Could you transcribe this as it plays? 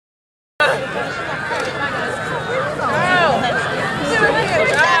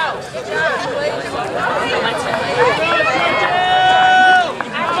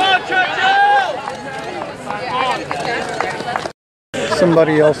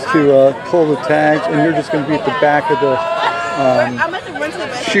somebody else to pull the tags, and you're just going to be at the back of the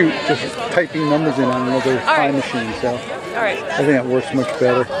chute, just typing numbers in on another time machine. So I think that works much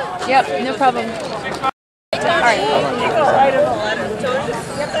better. Yep, no problem. All right.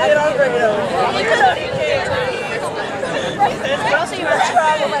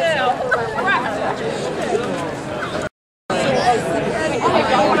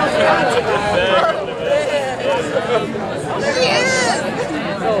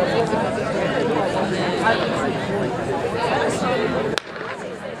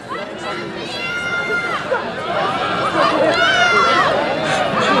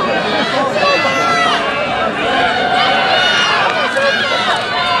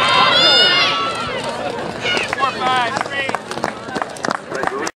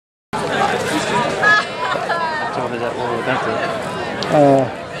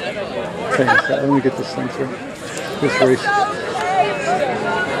 Let me get this sensor. This race.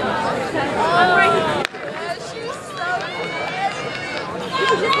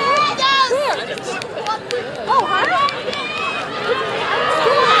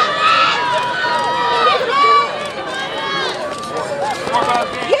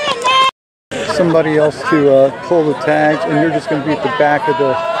 Somebody else to pull the tags, and you're just going to be at the back of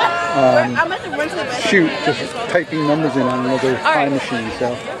the chute, just typing numbers in on another time machine.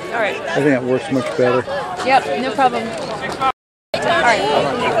 So I think that works much better. Yep, no problem. All right.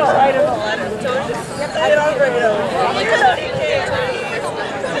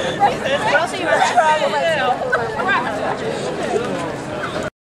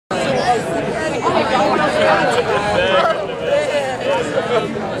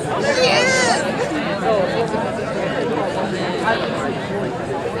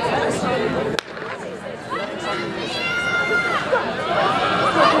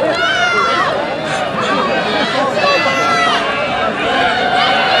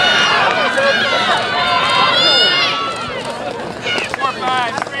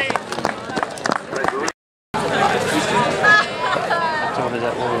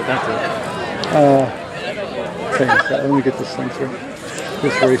 Let me get this sensor.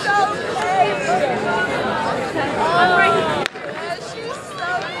 This race. I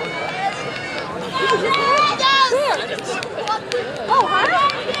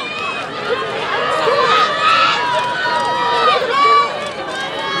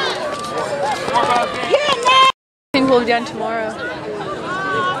think we'll be done tomorrow.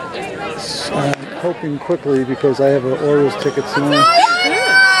 I'm hoping quickly because I have an Orioles ticket soon.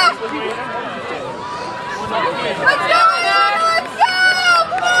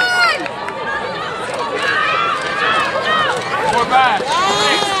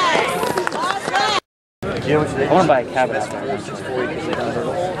 I want to buy a cabinet.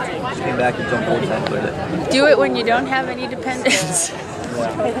 Came back and jumped boards and put it. Do it when you don't have any dependents.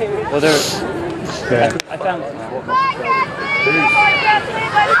 Yeah. Well, there's. Yeah. I found.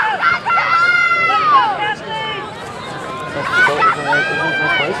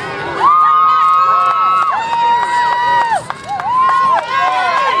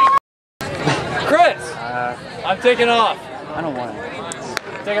 Chris! I'm taking off. I don't want it.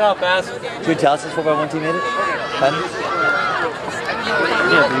 Taking off, Bass. Should we tell us this 4x1 team made it? Ben?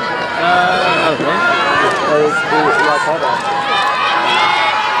 Yeah, dude. Okay.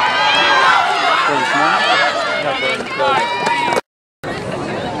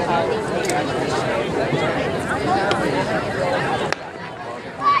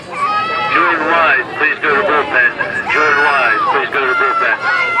 Jordan Wise, please go to bullpen. Jordan Wise, please go to bullpen.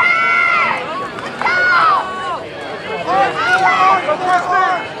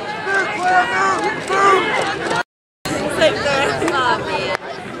 Oh, man.